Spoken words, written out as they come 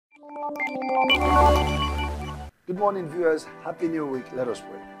Good morning, viewers. Happy New Week. Let us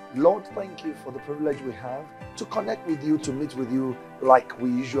pray. Lord, thank you for the privilege we have to connect with you, to meet with you like we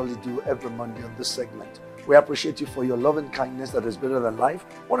usually do every Monday on this segment. We appreciate you for your love and kindness that is better than life.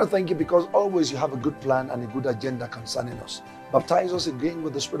 I want to thank you because always you have a good plan and a good agenda concerning us. Baptize us again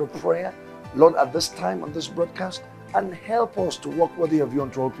with the spirit of prayer, Lord, at this time on this broadcast, and help us to walk worthy of you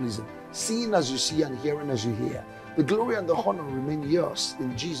and all pleasing, seeing as you see and hearing as you hear. The glory and the honor remain yours.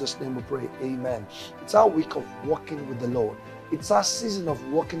 In Jesus' name we pray. Amen. It's our week of walking with the Lord. It's our season of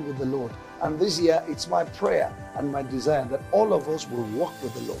walking with the Lord. And this year, it's my prayer and my desire that all of us will walk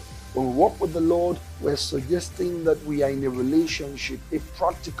with the Lord. When we walk with the Lord, we're suggesting that we are in a relationship, a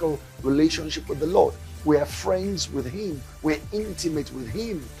practical relationship with the Lord. We are friends with Him. We're intimate with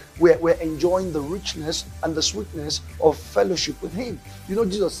Him. We're enjoying the richness and the sweetness of fellowship with Him. You know,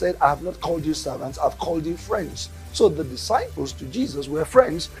 Jesus said, I have not called you servants, I've called you friends. So the disciples to Jesus were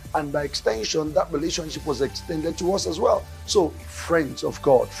friends, and by extension, that relationship was extended to us as well. So friends of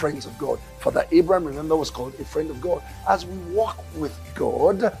God, friends of God. Father Abraham, remember, was called a friend of God. As we walk with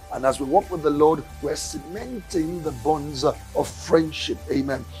God and as we walk with the Lord, we're cementing the bonds of friendship.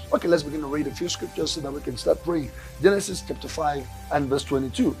 Amen. Okay, let's begin to read a few scriptures so that we can start praying. Genesis chapter 5 and verse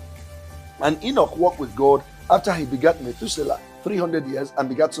 22. And Enoch walked with God after he begat Methuselah 300 years and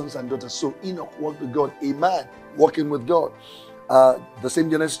begat sons and daughters. So Enoch walked with God, a man walking with God. The same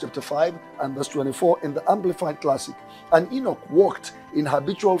Genesis chapter 5 and verse 24 in the Amplified Classic. And Enoch walked in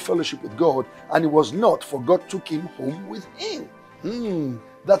habitual fellowship with God, and it was not, for God took him home with him.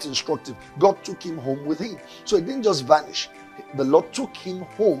 That's instructive. God took him home with him. So it didn't just vanish. The Lord took him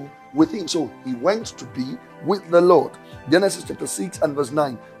home with him. So he went to be with the Lord. Genesis chapter 6 and verse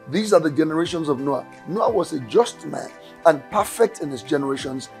 9. These are the generations of Noah. Noah was a just man and perfect in his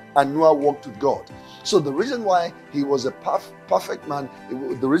generations, and Noah walked with God. So the reason why he was a perfect man,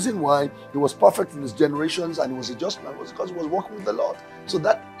 the reason why he was perfect in his generations and he was a just man, was because he was walking with the Lord. So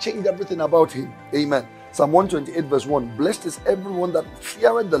that changed everything about him. Amen. Psalm 128 verse 1. Blessed is everyone that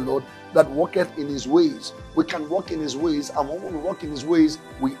feareth the Lord, that walketh in his ways. We can walk in his ways, and when we walk in his ways,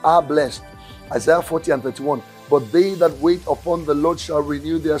 we are blessed. Isaiah 40 and 31. But they that wait upon the Lord shall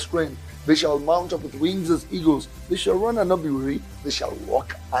renew their strength. They shall mount up with wings as eagles. They shall run and not be weary. They shall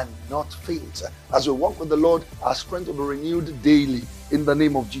walk and not faint. As we walk with the Lord, our strength will be renewed daily in the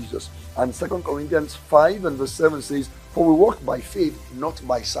name of Jesus. And 2 Corinthians 5 and verse 7 says, for we walk by faith, not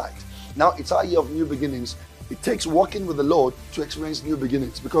by sight. Now it's our year of new beginnings. It takes walking with the Lord to experience new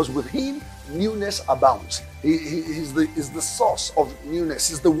beginnings, because with Him, newness abounds. He is the source of newness.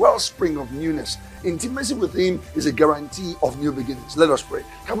 He's the wellspring of newness. Intimacy with Him is a guarantee of new beginnings. Let us pray.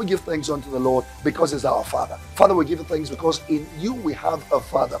 Can we give thanks unto the Lord because He's our Father? Father, we give you thanks because in you we have a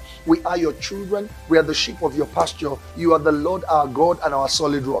Father. We are your children. We are the sheep of your pasture. You are the Lord our God and our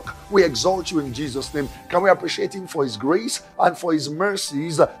solid rock. We exalt you in Jesus' name. Can we appreciate Him for His grace and for His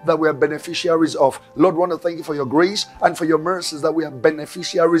mercies that we are beneficiaries of? Lord, we want to thank you for your grace and for your mercies that we are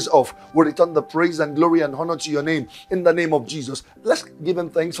beneficiaries of. We return the praise and glory and honor to your name in the name of Jesus. Let's give Him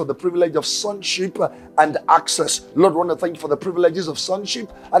thanks for the privilege of sonship and access. Lord, we want to thank you for the privileges of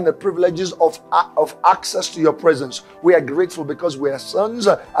sonship and the privileges of access to your presence. We are grateful because we are sons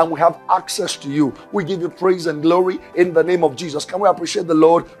and we have access to you. We give you praise and glory in the name of Jesus. Can we appreciate the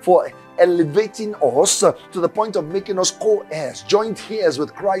Lord for elevating us to the point of making us co-heirs, joint heirs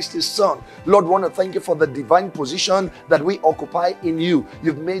with Christ His Son? Lord, we want to thank you for the divine position that we occupy in you.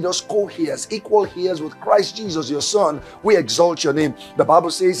 You've made us co-heirs, equal heirs with Christ Jesus, your Son. We exalt your name. The Bible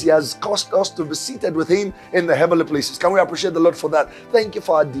says He has caused us to be seated with Him in the heavenly places. Can we appreciate the Lord for that? Thank you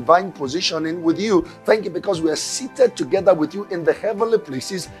for our divine positioning with you. Thank you because we are seated together with you in the heavenly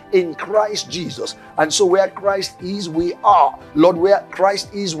places in Christ Jesus. And so where Christ is, we are. Lord, where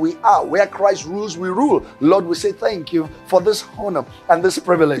Christ is, we are. Where Christ rules, we rule. Lord, we say thank you for this honor and this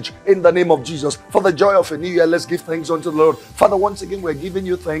privilege in the name of Jesus. For the joy of a new year, let's give thanks unto the Lord. Father, once again, we're giving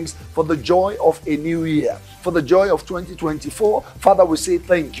you thanks for the joy of a new year, for the joy of 2024. Father, we say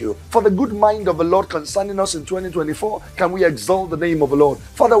thank you. For the good mind of the Lord concerning us in 2024, can we exalt the name of the Lord?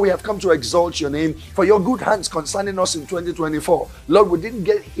 Father, we have come to exalt your name for your good hands concerning us in 2024. Lord, we didn't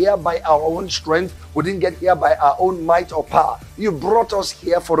get here by our own strength. We didn't get here by our own might or power. You brought us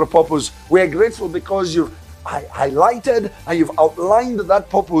here for a purpose. We are grateful because you've highlighted and you've outlined that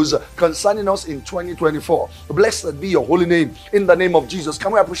purpose concerning us in 2024. Blessed be your holy name in the name of Jesus.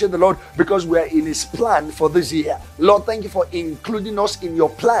 Can we appreciate the Lord because we are in his plan for this year? Lord, thank you for including us in your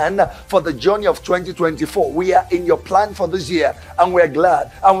plan for the journey of 2024. We are in your plan for this year and we're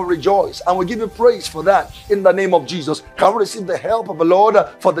glad and we rejoice and we give you praise for that in the name of Jesus. Can we receive the help of the Lord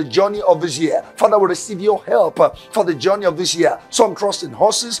for the journey of this year? Father, we receive your help for the journey of this year. Some trust in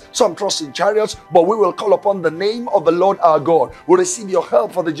horses, some trust in chariots, but we will call upon the name of the Lord our God. We receive your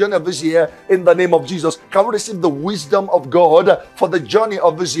help for the journey of this year in the name of Jesus. Can we receive the wisdom of God for the journey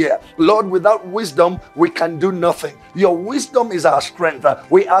of this year? Lord, without wisdom, we can do nothing. Your wisdom is our strength.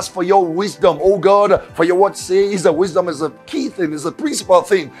 We ask for your wisdom, oh God, for your word says that wisdom is a key thing, is a principal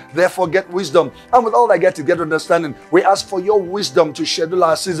thing. Therefore, get wisdom. And with all that get to get understanding, we ask for your wisdom to schedule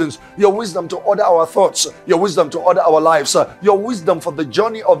our seasons, your wisdom to order our thoughts, your wisdom to order our lives, your wisdom for the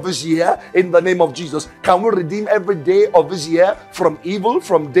journey of this year in the name of Jesus. Can we redeem every day of this year from evil,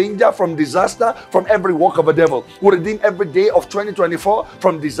 from danger, from disaster, from every work of the devil? We redeem every day of 2024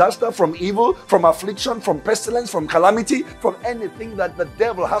 from disaster, from evil, from affliction, from pestilence, from calamity, from anything that the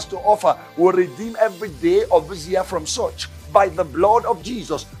devil has to offer. We redeem every day of this year from such by the blood of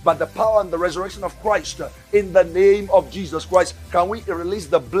Jesus, by the power and the resurrection of Christ, in the name of Jesus Christ. Can we release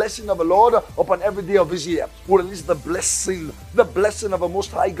the blessing of the Lord upon every day of this year? We release the blessing of the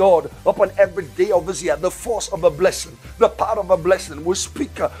Most High God upon every day of this year, the force of a blessing, the power of a blessing. We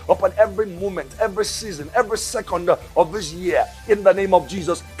speak upon every moment, every season, every second of this year, in the name of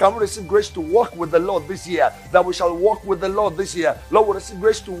Jesus. Can we receive grace to walk with the Lord this year, that we shall walk with the Lord this year? Lord, we receive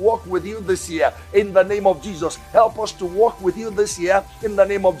grace to walk with you this year, in the name of Jesus. Help us to walk with you this year in the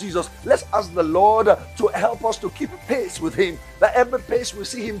name of Jesus. Let's ask the Lord to help us to keep pace with him, that every pace we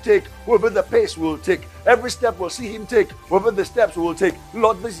see him take will be the pace we'll take. Every step we'll see him take will be the steps we will take.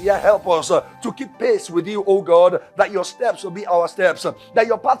 Lord, this year help us to keep pace with you, oh God, that your steps will be our steps, that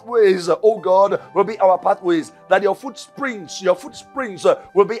your pathways, oh God, will be our pathways, that your footprints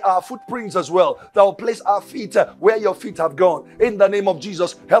will be our footprints as well, that will place our feet where your feet have gone. In the name of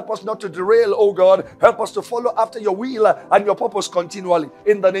Jesus, help us not to derail, oh God. Help us to follow after your will and your purpose continually.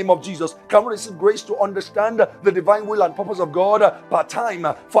 In the name of Jesus, can we receive grace to understand the divine will and purpose of God per time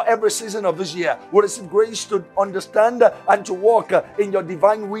for every season of this year? We receive grace to understand and to walk in your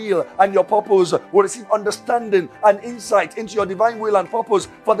divine will and your purpose. We receive understanding and insight into your divine will and purpose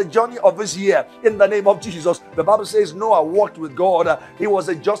for the journey of this year. In the name of Jesus, the Bible says Noah walked with God. He was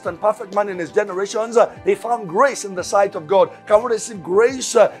a just and perfect man in his generations. He found grace in the sight of God. Can we receive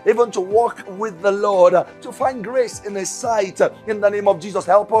grace even to walk with the Lord, to find grace in his sight? In the name of Jesus,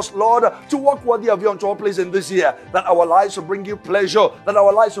 help us, Lord, to walk worthy of you unto all place in this year, that our lives will bring you pleasure, that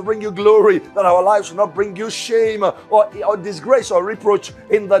our lives will bring you glory, that our lives will not bring you shame or disgrace or reproach.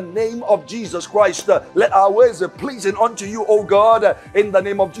 In the name of Jesus Christ, let our ways be pleasing unto you, O God, in the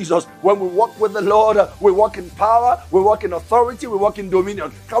name of Jesus. When we walk with the Lord, we walk in power, we walk in authority, we walk in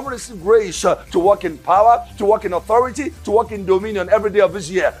dominion. Can we receive grace to walk in power, to walk in authority, to walk in dominion every day of this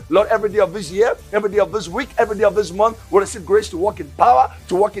year? Lord, every day of this year, every day of this week, every day of this month, we receive grace to walk in power,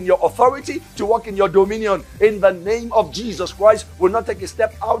 to walk in your authority, to walk in your dominion. In the name of Jesus Christ, we'll not take a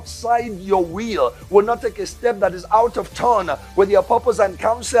step outside your will. We'll not take a step that is out of turn with your purpose and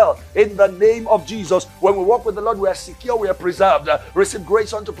counsel. In the name of Jesus, when we walk with the Lord, we are secure, we are preserved. Receive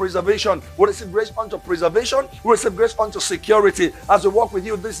grace unto preservation. We receive grace unto preservation. We receive grace unto security as we walk with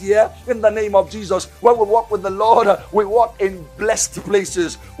you this year. In the name of Jesus, when we walk with the Lord, we walk in blessed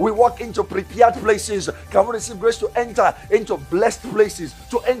places. We walk into prepared places. Can we receive grace to enter into blessed places,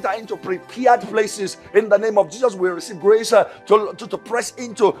 to enter into prepared places? In the name of Jesus, we receive grace to press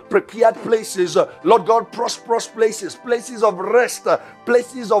into prepared places. Lord God, prosperous places, places of rest,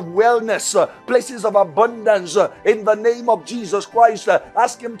 places of wellness, places of abundance. In the name of Jesus Christ,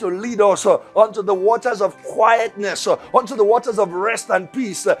 ask him to lead us onto the waters of quietness, onto the waters of rest and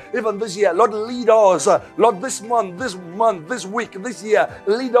peace. Even this year, Lord, lead us. Lord, this month, this week, this year,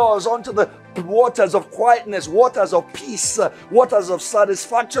 lead us onto the waters of quietness, waters of peace, waters of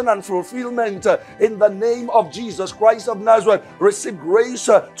satisfaction and fulfillment. In the name of Jesus Christ of Nazareth, receive grace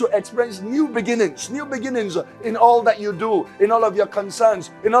to experience new beginnings in all that you do, in all of your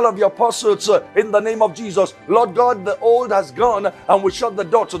concerns, in all of your pursuits. In the name of Jesus, Lord God, the old has gone and we shut the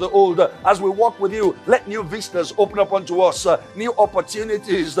door to the old. As we walk with you, let new vistas open up unto us, new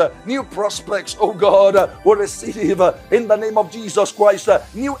opportunities, new prospects, oh God, we receive in the name of Jesus Christ,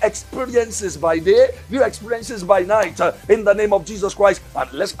 new experiences by day, new experiences by night, in the name of Jesus Christ.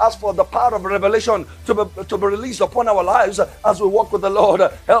 And let's ask for the power of revelation to be released upon our lives as we walk with the Lord.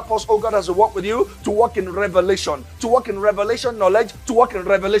 Help us, oh God, as we walk with you, to walk in revelation knowledge, to walk in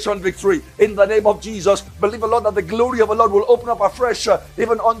revelation victory. In the name of Jesus, believe, Lord, that the glory of the Lord will open up afresh,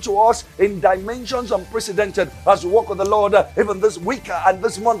 even unto us in dimensions unprecedented as we walk with the Lord, even this week and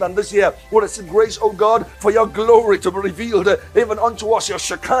this month and this year. We'll receive grace, oh God, for your glory to be revealed, even unto us, your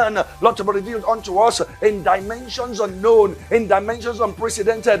Shekinah, Lord, to be revealed unto us in dimensions unknown, in dimensions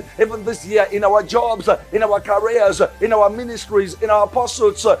unprecedented, even this year, in our jobs, in our careers, in our ministries, in our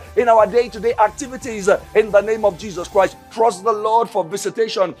pursuits, in our day-to-day activities, in the name of Jesus Christ. Trust the Lord for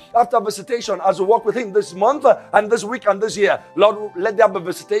visitation after visitation as we walk with him this month and this week and this year. Lord, let there be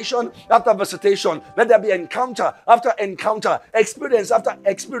visitation after visitation. Let there be encounter after encounter, experience after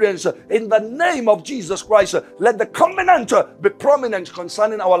experience. In the name of Jesus Christ, let the covenant be prominent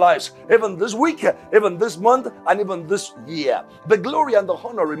concerning our lives, even this week, even this month, and even this year. The glory and the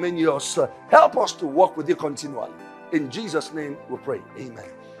honor remain yours. Help us to walk with you continually. In Jesus' name we pray.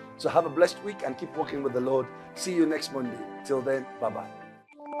 Amen. So have a blessed week and keep walking with the Lord. See you next Monday. Till then, bye-bye.